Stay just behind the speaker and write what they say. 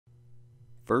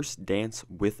First Dance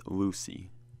with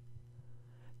Lucy.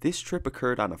 This trip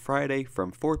occurred on a Friday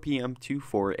from 4 p.m. to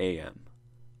 4 a.m.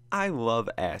 I love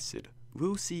acid.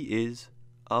 Lucy is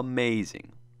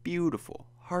amazing, beautiful,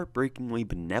 heartbreakingly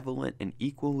benevolent, and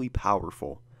equally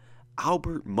powerful.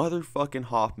 Albert motherfucking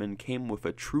Hoffman came with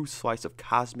a true slice of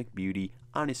cosmic beauty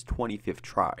on his 25th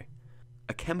try.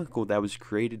 A chemical that was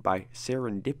created by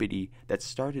serendipity that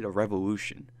started a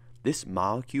revolution. This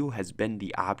molecule has been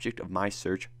the object of my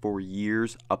search for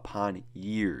years upon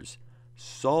years.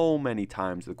 So many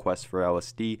times the quest for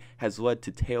LSD has led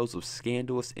to tales of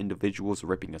scandalous individuals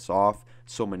ripping us off.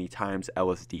 So many times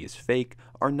LSD is fake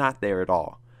or not there at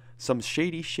all. Some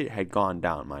shady shit had gone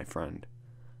down, my friend.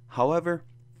 However,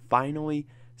 finally,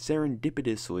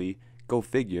 serendipitously, go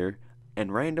figure,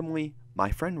 and randomly,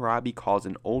 my friend Robbie calls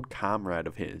an old comrade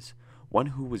of his, one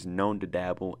who was known to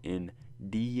dabble in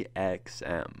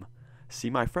DXM. See,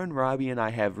 my friend Robbie and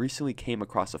I have recently came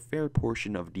across a fair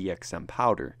portion of DXM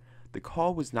powder. The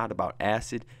call was not about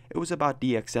acid, it was about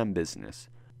DXM business.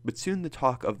 But soon the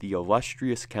talk of the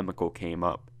illustrious chemical came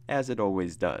up, as it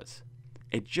always does.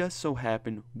 It just so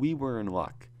happened we were in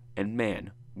luck, and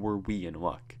man, were we in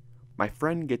luck. My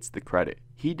friend gets the credit.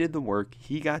 He did the work,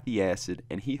 he got the acid,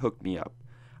 and he hooked me up.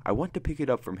 I went to pick it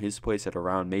up from his place at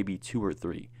around maybe 2 or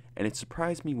 3, and it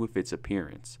surprised me with its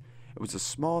appearance. It was a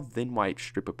small thin white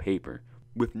strip of paper,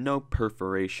 with no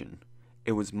perforation.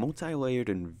 It was multi-layered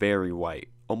and very white,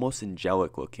 almost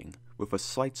angelic looking, with a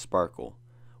slight sparkle.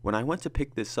 When I went to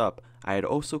pick this up, I had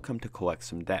also come to collect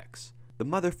some decks. The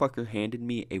motherfucker handed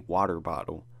me a water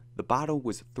bottle. The bottle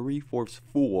was 3/4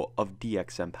 full of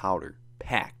DXM powder,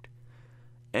 packed.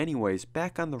 Anyways,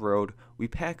 back on the road, we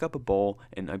pack up a bowl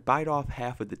and I bite off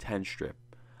half of the 10 strip.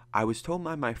 I was told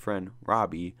by my friend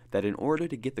Robbie that in order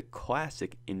to get the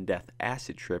classic in-depth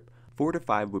acid trip, 4 to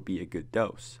 5 would be a good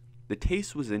dose. The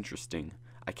taste was interesting.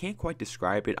 I can't quite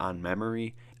describe it on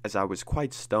memory, as I was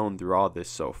quite stoned through all this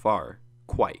so far.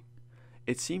 Quite.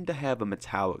 It seemed to have a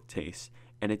metallic taste,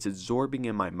 and its absorbing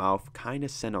in my mouth kinda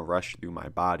sent a rush through my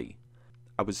body.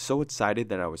 I was so excited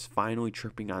that I was finally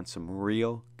tripping on some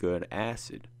real good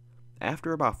acid.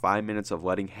 After about 5 minutes of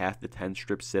letting half the 10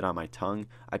 strips sit on my tongue,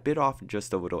 I bit off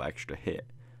just a little extra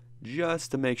hit,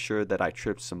 just to make sure that I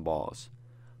tripped some balls.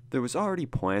 There was already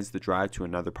plans to drive to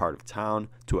another part of town,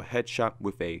 to a head shop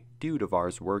with a dude of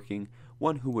ours working,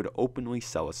 one who would openly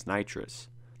sell us nitrous.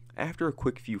 After a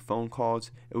quick few phone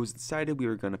calls, it was decided we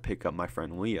were going to pick up my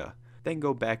friend Leah, then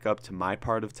go back up to my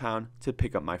part of town to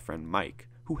pick up my friend Mike,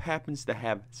 who happens to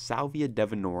have Salvia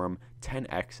divinorum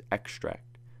 10x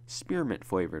extract, spearmint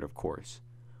flavored of course.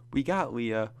 We got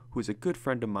Leah, who is a good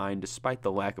friend of mine despite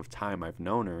the lack of time I've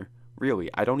known her.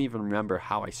 Really, I don't even remember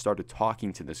how I started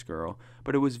talking to this girl,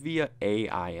 but it was via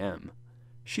AIM.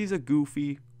 She's a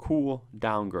goofy, cool,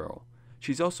 down girl.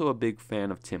 She's also a big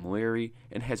fan of Tim Leary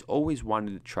and has always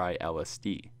wanted to try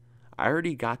LSD. I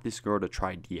already got this girl to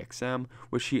try DXM,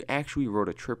 which she actually wrote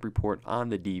a trip report on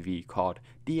the DV called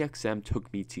DXM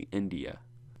Took Me to India.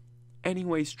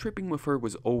 Anyways, tripping with her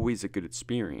was always a good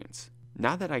experience.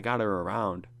 Now that I got her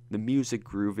around, the music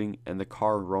grooving and the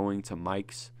car rolling to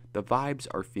Mike's, the vibes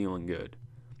are feeling good.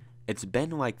 It's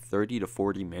been like 30 to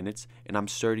 40 minutes and I'm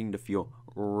starting to feel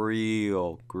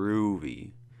real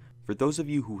groovy. For those of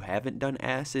you who haven't done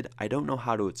acid, I don't know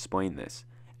how to explain this.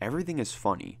 Everything is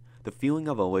funny. The feeling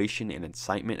of elation and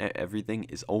excitement at everything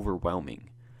is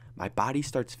overwhelming. My body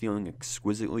starts feeling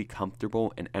exquisitely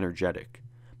comfortable and energetic.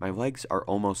 My legs are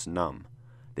almost numb.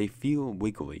 They feel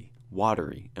wiggly,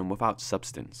 watery, and without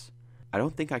substance. I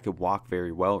don't think I could walk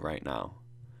very well right now.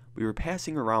 We were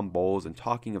passing around bowls and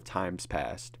talking of times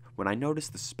past, when I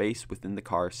noticed the space within the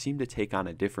car seemed to take on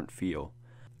a different feel.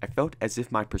 I felt as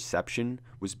if my perception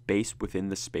was based within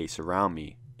the space around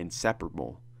me,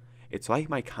 inseparable. It's like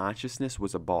my consciousness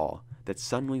was a ball that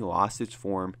suddenly lost its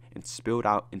form and spilled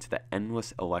out into the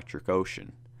endless electric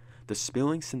ocean. The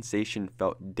spilling sensation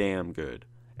felt damn good.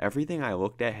 Everything I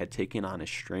looked at had taken on a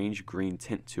strange green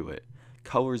tint to it,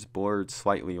 colors blurred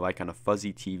slightly like on a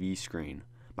fuzzy TV screen.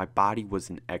 My body was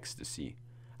in ecstasy.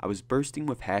 I was bursting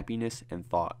with happiness and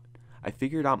thought. I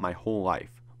figured out my whole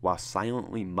life, while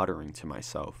silently muttering to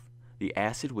myself. The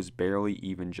acid was barely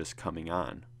even just coming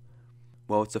on.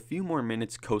 Well, it's a few more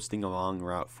minutes coasting along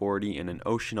Route 40 in an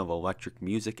ocean of electric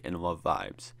music and love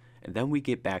vibes, and then we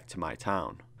get back to my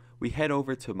town. We head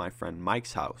over to my friend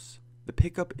Mike's house. The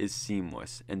pickup is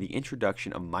seamless, and the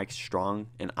introduction of Mike's strong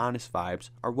and honest vibes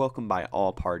are welcomed by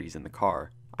all parties in the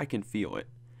car. I can feel it.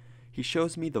 He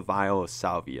shows me the vial of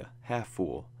salvia, half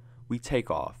full. We take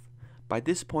off. By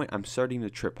this point, I'm starting to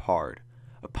trip hard.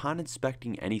 Upon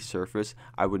inspecting any surface,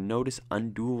 I would notice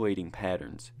undulating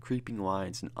patterns, creeping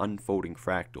lines, and unfolding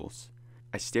fractals.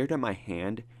 I stared at my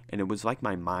hand, and it was like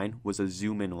my mind was a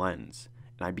zoom-in lens,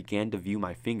 and I began to view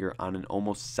my finger on an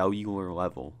almost cellular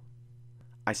level.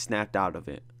 I snapped out of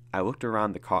it. I looked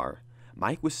around the car.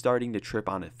 Mike was starting to trip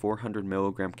on a 400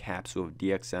 milligram capsule of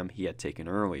DXM he had taken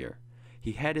earlier.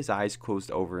 He had his eyes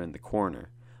closed over in the corner.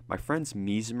 My friends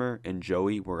Mesmer and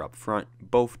Joey were up front,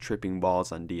 both tripping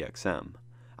balls on DXM.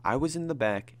 I was in the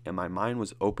back, and my mind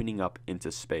was opening up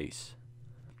into space.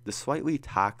 The slightly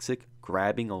toxic,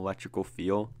 grabbing electrical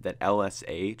feel that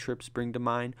LSD trips bring to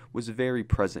mind was very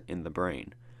present in the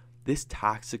brain. This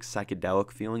toxic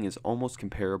psychedelic feeling is almost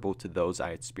comparable to those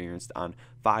I experienced on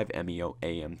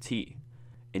 5-MeO-AMT,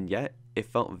 and yet it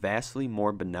felt vastly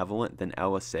more benevolent than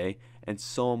LSD and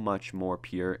so much more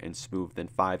pure and smooth than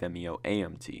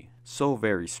 5-MeO-AMT. So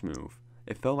very smooth.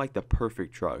 It felt like the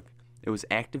perfect drug. It was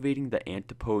activating the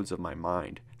antipodes of my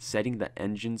mind, setting the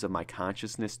engines of my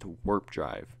consciousness to warp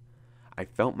drive. I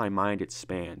felt my mind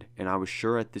expand, and I was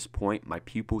sure at this point my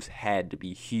pupils had to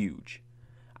be huge.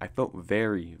 I felt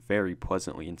very, very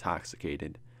pleasantly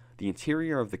intoxicated. The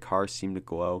interior of the car seemed to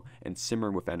glow and simmer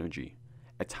with energy.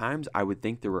 At times I would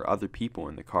think there were other people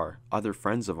in the car, other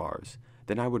friends of ours.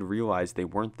 Then I would realize they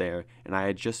weren't there and I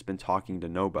had just been talking to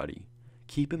nobody.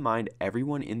 Keep in mind,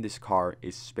 everyone in this car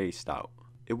is spaced out.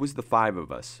 It was the 5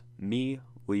 of us, me,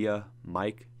 Leah,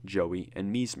 Mike, Joey,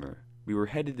 and Mesmer. We were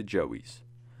headed to Joey's.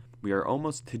 We are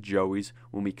almost to Joey's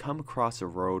when we come across a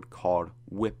road called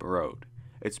Whip Road.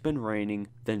 It's been raining,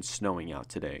 then snowing out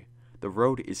today. The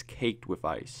road is caked with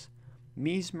ice.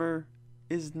 Mesmer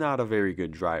is not a very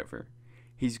good driver.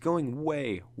 He's going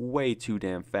way, way too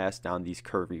damn fast down these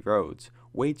curvy roads,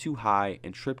 way too high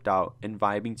and tripped out and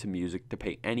vibing to music to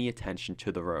pay any attention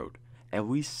to the road. At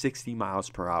least 60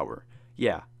 miles per hour.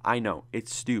 Yeah, I know,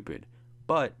 it's stupid.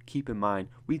 But keep in mind,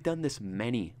 we've done this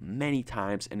many, many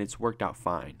times and it's worked out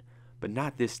fine. But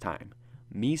not this time.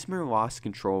 Mesmer lost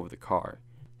control of the car.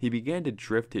 He began to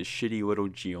drift his shitty little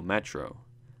Geo Metro.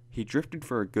 He drifted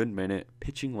for a good minute,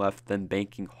 pitching left then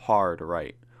banking hard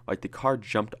right, like the car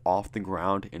jumped off the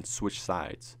ground and switched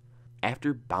sides.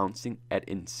 After bouncing at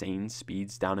insane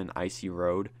speeds down an icy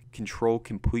road, control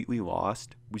completely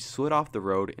lost, we slid off the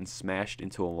road and smashed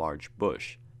into a large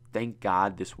bush. Thank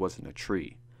God this wasn't a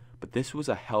tree. But this was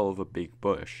a hell of a big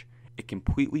bush. It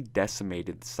completely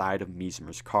decimated the side of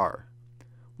Mesmer's car.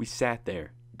 We sat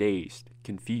there, dazed,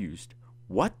 confused.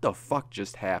 What the fuck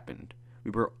just happened?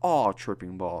 We were all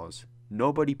tripping balls.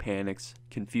 Nobody panics,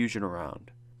 confusion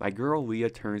around. My girl Leah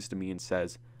turns to me and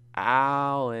says,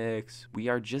 "Alex, we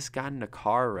are just got in a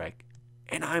car wreck,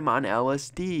 and I'm on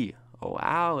LSD. Oh,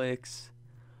 Alex."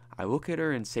 I look at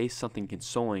her and say something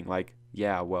consoling like,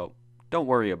 "Yeah, well, don't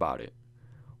worry about it."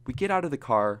 We get out of the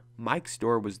car. Mike's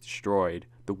door was destroyed,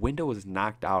 the window was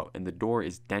knocked out, and the door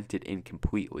is dented in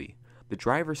completely. The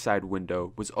driver's side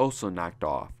window was also knocked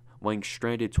off, laying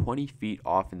stranded 20 feet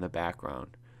off in the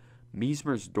background.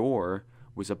 Mesmer's door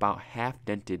was about half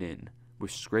dented in,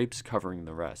 with scrapes covering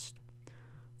the rest.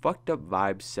 Fucked up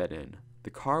vibes set in. The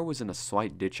car was in a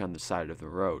slight ditch on the side of the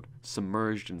road,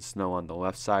 submerged in snow on the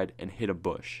left side, and hit a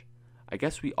bush. I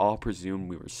guess we all presumed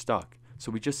we were stuck,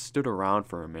 so we just stood around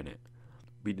for a minute.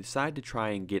 We decide to try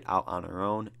and get out on our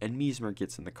own, and Mesmer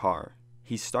gets in the car.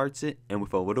 He starts it, and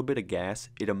with a little bit of gas,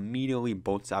 it immediately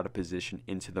bolts out of position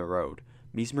into the road.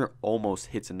 Mesmer almost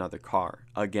hits another car,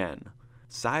 again.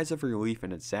 Sighs of relief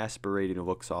and exasperated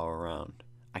looks all around.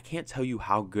 I can't tell you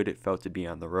how good it felt to be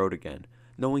on the road again,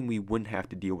 knowing we wouldn't have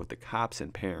to deal with the cops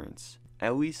and parents.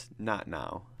 At least, not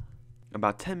now.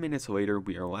 About 10 minutes later,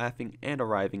 we are laughing and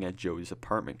arriving at Joey's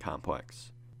apartment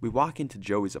complex. We walk into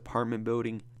Joey's apartment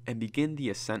building and begin the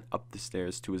ascent up the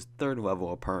stairs to his 3rd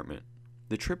level apartment.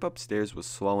 The trip upstairs was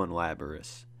slow and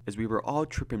laborious, as we were all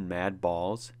tripping mad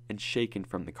balls and shaken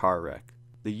from the car wreck.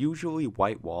 The usually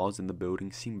white walls in the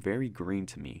building seemed very green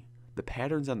to me. The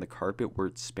patterns on the carpet were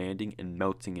expanding and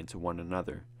melting into one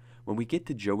another. When we get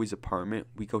to Joey's apartment,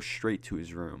 we go straight to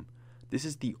his room. This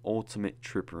is the ultimate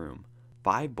trip room.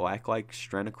 5 black lights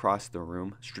strand across the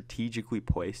room, strategically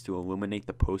placed to illuminate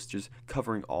the posters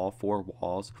covering all 4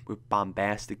 walls with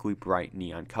bombastically bright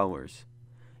neon colors.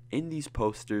 In these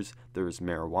posters, there is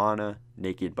marijuana,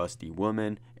 naked busty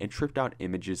women, and tripped out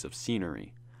images of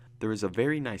scenery. There is a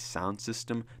very nice sound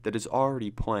system that is already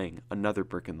playing Another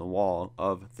Brick in the Wall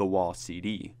of The Wall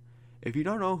CD. If you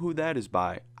don't know who that is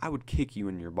by, I would kick you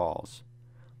in your balls.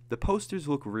 The posters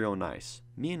look real nice.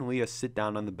 Me and Leah sit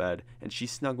down on the bed and she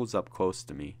snuggles up close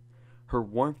to me. Her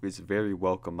warmth is very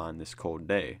welcome on this cold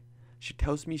day. She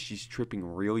tells me she's tripping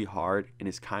really hard and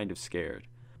is kind of scared.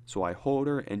 So I hold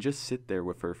her and just sit there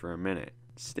with her for a minute,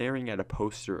 staring at a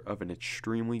poster of an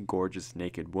extremely gorgeous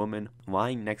naked woman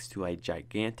lying next to a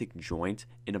gigantic joint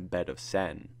in a bed of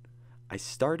satin. I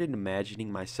started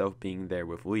imagining myself being there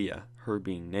with Leah, her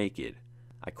being naked.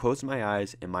 I closed my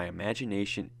eyes and my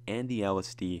imagination and the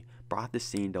LSD brought the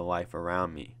scene to life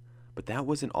around me. But that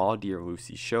wasn't all dear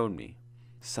Lucy showed me.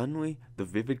 Suddenly, the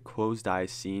vivid closed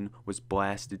eyes scene was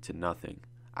blasted to nothing.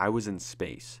 I was in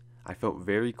space. I felt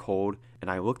very cold, and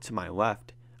I looked to my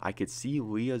left. I could see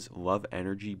Leah's love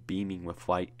energy beaming with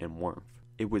light and warmth.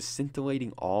 It was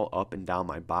scintillating all up and down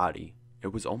my body.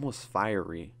 It was almost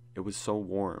fiery. It was so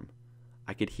warm.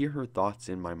 I could hear her thoughts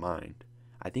in my mind.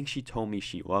 I think she told me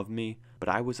she loved me, but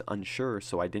I was unsure,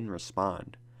 so I didn't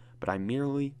respond. But I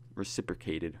merely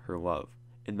reciprocated her love,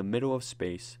 in the middle of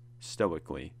space,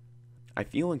 stoically. I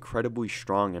feel incredibly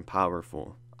strong and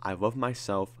powerful. I love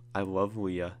myself, I love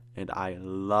Leah, and I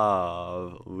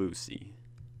love Lucy.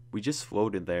 We just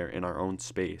floated there in our own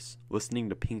space, listening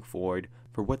to Pink Floyd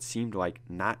for what seemed like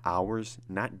not hours,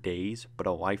 not days, but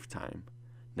a lifetime.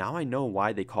 Now I know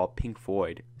why they call Pink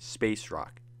Floyd space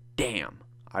rock. Damn!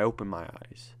 I open my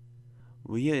eyes.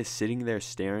 Leah is sitting there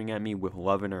staring at me with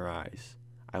love in her eyes.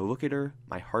 I look at her,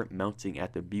 my heart melting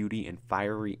at the beauty and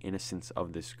fiery innocence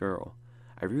of this girl.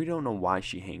 I really don't know why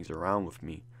she hangs around with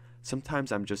me.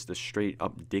 Sometimes I'm just a straight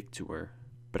up dick to her,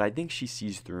 but I think she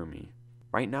sees through me.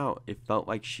 Right now, it felt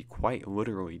like she quite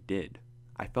literally did.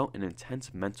 I felt an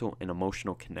intense mental and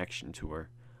emotional connection to her.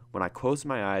 When I close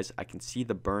my eyes, I can see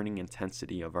the burning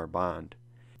intensity of our bond.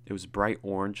 It was bright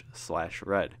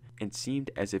orange/red, and seemed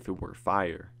as if it were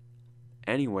fire.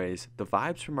 Anyways, the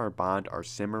vibes from our bond are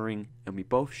simmering, and we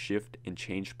both shift and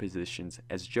change positions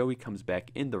as Joey comes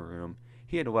back in the room.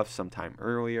 He had left some time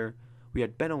earlier. We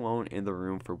had been alone in the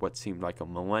room for what seemed like a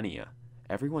millennia.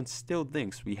 Everyone still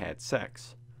thinks we had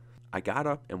sex. I got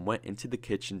up and went into the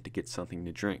kitchen to get something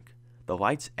to drink. The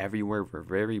lights everywhere were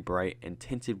very bright and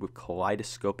tinted with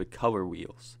kaleidoscopic color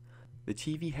wheels. The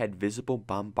TV had visible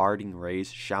bombarding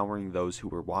rays showering those who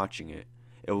were watching it.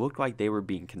 It looked like they were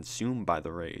being consumed by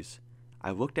the rays.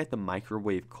 I looked at the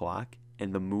microwave clock,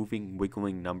 and the moving,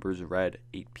 wiggling numbers read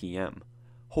 8 p.m.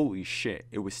 Holy shit,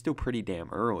 it was still pretty damn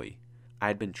early. I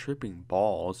had been tripping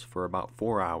balls for about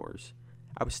 4 hours.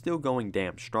 I was still going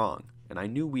damn strong, and I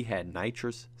knew we had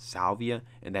Nitrous, Salvia,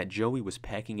 and that Joey was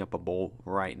packing up a bowl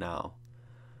right now.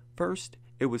 First,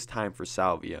 it was time for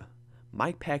Salvia.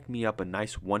 Mike packed me up a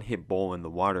nice one-hit bowl in the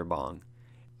water bong.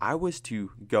 I was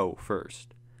to go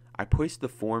first. I placed the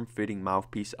form-fitting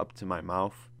mouthpiece up to my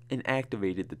mouth and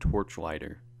activated the torch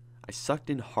lighter. I sucked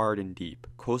in hard and deep,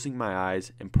 closing my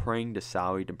eyes and praying to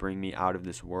Sally to bring me out of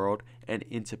this world and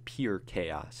into pure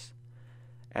chaos.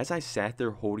 As I sat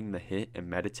there holding the hit and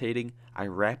meditating, I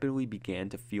rapidly began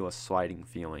to feel a sliding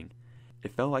feeling.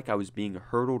 It felt like I was being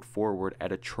hurtled forward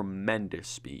at a tremendous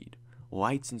speed.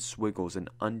 Lights and squiggles and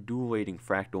undulating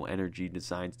fractal energy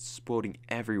designs exploding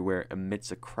everywhere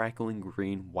amidst a crackling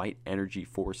green-white energy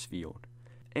force field.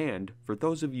 And, for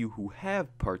those of you who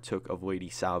have partook of Lady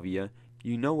Salvia,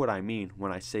 you know what I mean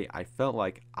when I say I felt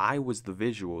like I was the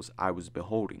visuals I was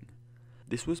beholding.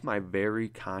 This was my very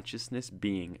consciousness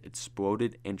being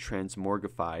exploded and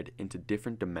transmorgified into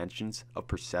different dimensions of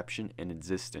perception and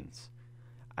existence.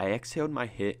 I exhaled my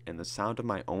hit, and the sound of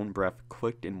my own breath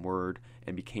clicked in word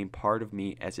and became part of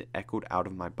me as it echoed out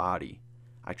of my body.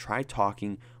 I tried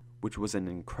talking, which was an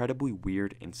incredibly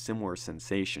weird and similar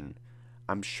sensation.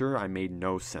 I'm sure I made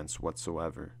no sense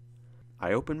whatsoever.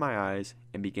 I opened my eyes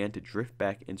and began to drift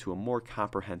back into a more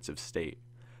comprehensive state.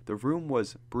 The room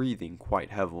was breathing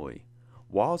quite heavily.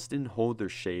 Walls didn't hold their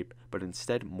shape, but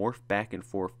instead morphed back and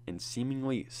forth in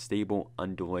seemingly stable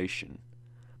undulation.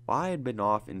 While I had been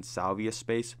off in salvia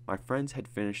space, my friends had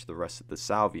finished the rest of the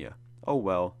salvia. Oh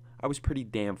well, I was pretty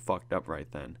damn fucked up right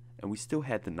then, and we still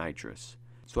had the nitrous.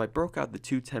 So I broke out the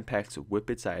 2 10-packs of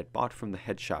whippets I had bought from the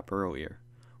head shop earlier.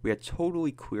 We had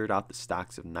totally cleared out the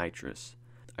stocks of nitrous.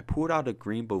 I pulled out a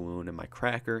green balloon in my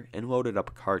cracker and loaded up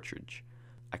a cartridge.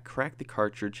 I cracked the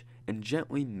cartridge and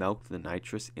gently melted the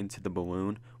nitrous into the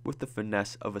balloon with the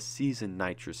finesse of a seasoned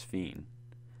nitrous fiend.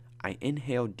 I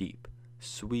inhaled deep,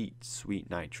 sweet, sweet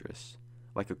nitrous,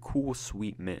 like a cool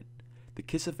sweet mint. The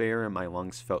kiss of air in my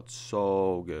lungs felt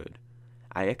so good.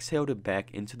 I exhaled it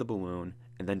back into the balloon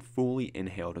and then fully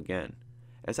inhaled again.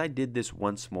 As I did this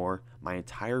once more, my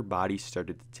entire body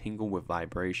started to tingle with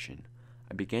vibration.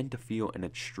 I began to feel an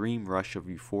extreme rush of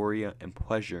euphoria and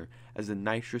pleasure as the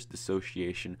nitrous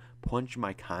dissociation plunged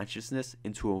my consciousness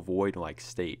into a void-like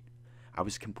state. I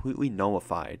was completely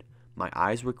nullified. My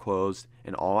eyes were closed,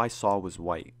 and all I saw was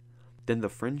white. Then the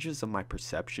fringes of my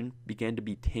perception began to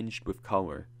be tinged with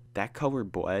color. That color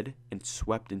bled and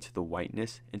swept into the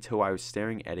whiteness until I was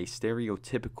staring at a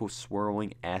stereotypical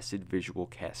swirling acid visual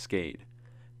cascade.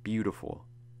 Beautiful,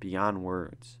 beyond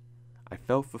words. I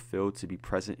felt fulfilled to be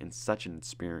present in such an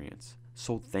experience,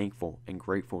 so thankful and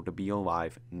grateful to be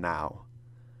alive now.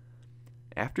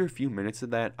 After a few minutes of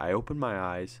that, I opened my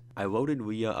eyes. I loaded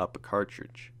Leah up a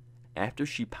cartridge. After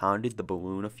she pounded the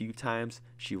balloon a few times,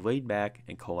 she laid back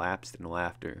and collapsed in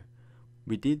laughter.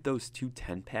 We did those 2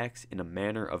 10-packs in a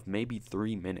matter of maybe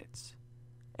 3 minutes.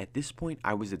 At this point,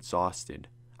 I was exhausted.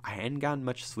 I hadn't gotten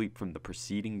much sleep from the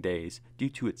preceding days due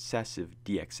to excessive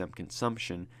DXM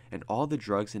consumption, and all the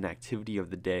drugs and activity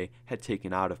of the day had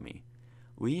taken out of me.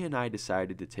 Leah and I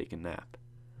decided to take a nap.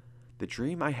 The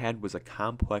dream I had was a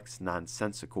complex,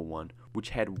 nonsensical one,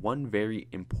 which had one very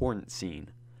important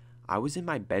scene. I was in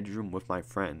my bedroom with my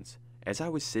friends. As I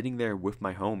was sitting there with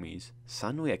my homies,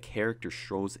 suddenly a character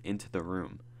strolls into the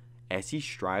room. As he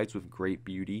strides with great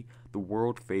beauty, the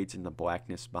world fades into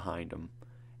blackness behind him.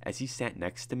 As he sat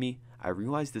next to me, I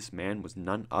realized this man was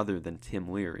none other than Tim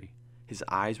Leary. His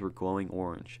eyes were glowing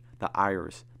orange, the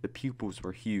iris, the pupils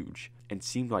were huge, and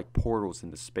seemed like portals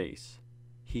into space.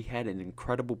 He had an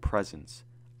incredible presence.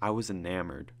 I was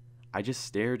enamored. I just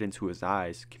stared into his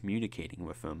eyes, communicating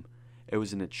with him. It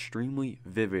was an extremely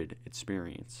vivid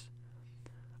experience.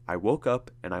 I woke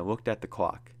up and I looked at the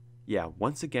clock. Yeah,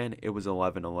 once again it was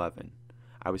 11:11.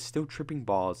 I was still tripping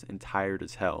balls and tired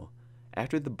as hell.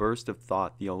 After the burst of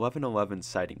thought the 11:11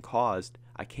 sighting caused,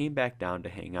 I came back down to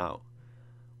hang out.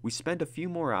 We spent a few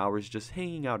more hours just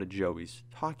hanging out at Joey's,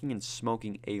 talking and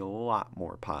smoking a lot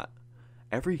more pot.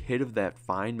 Every hit of that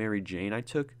fine Mary Jane I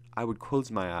took, I would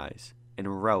close my eyes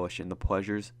and relish in the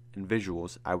pleasures and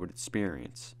visuals I would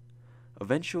experience.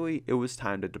 Eventually, it was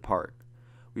time to depart.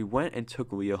 We went and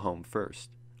took Leah home first.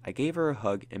 I gave her a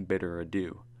hug and bid her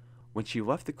adieu. When she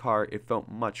left the car, it felt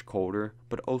much colder,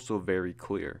 but also very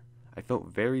clear. I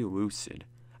felt very lucid.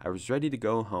 I was ready to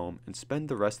go home and spend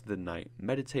the rest of the night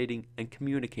meditating and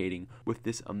communicating with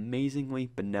this amazingly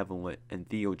benevolent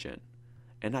entheogen.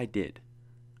 And I did.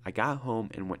 I got home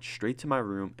and went straight to my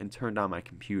room and turned on my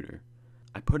computer.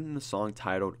 I put in a song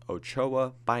titled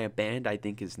Ochoa by a band I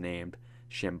think is named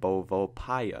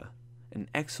Shambhovopaya, an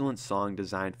excellent song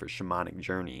designed for shamanic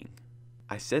journeying.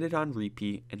 I set it on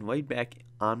repeat and laid back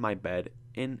on my bed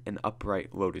in an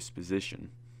upright lotus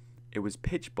position. It was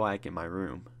pitch black in my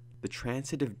room. The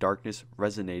transitive darkness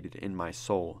resonated in my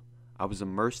soul. I was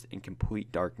immersed in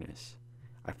complete darkness.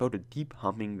 I felt a deep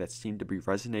humming that seemed to be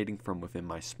resonating from within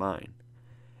my spine.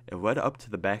 It led up to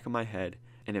the back of my head,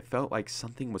 and it felt like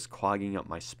something was clogging up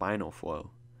my spinal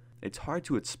flow. It's hard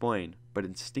to explain, but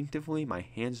instinctively my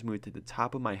hands moved to the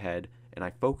top of my head, and I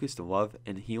focused love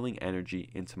and healing energy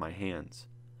into my hands.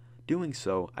 Doing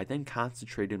so, I then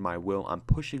concentrated my will on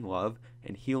pushing love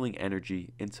and healing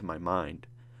energy into my mind.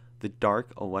 The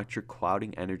dark, electric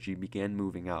clouding energy began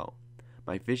moving out.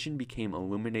 My vision became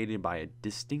illuminated by a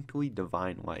distinctly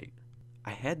divine light.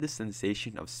 I had the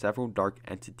sensation of several dark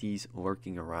entities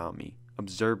lurking around me,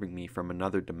 observing me from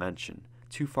another dimension,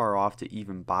 too far off to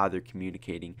even bother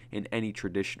communicating in any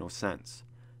traditional sense.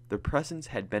 Their presence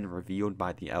had been revealed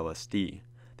by the LSD.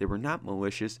 They were not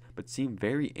malicious, but seemed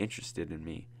very interested in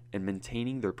me and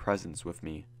maintaining their presence with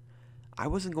me. I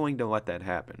wasn't going to let that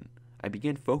happen. I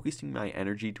began focusing my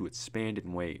energy to expand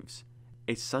in waves.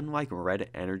 A sun-like red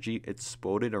energy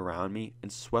exploded around me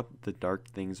and swept the dark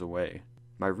things away.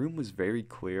 My room was very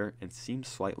clear and seemed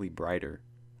slightly brighter.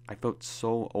 I felt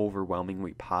so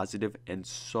overwhelmingly positive and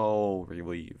so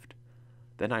relieved.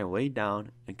 Then I laid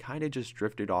down and kinda just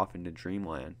drifted off into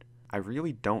dreamland. I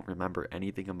really don't remember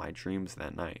anything of my dreams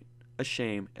that night. A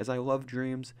shame, as I love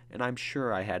dreams, and I'm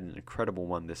sure I had an incredible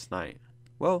one this night.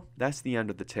 Well, that's the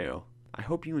end of the tale. I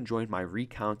hope you enjoyed my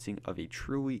recounting of a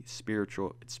truly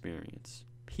spiritual experience.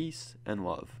 Peace and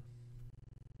love.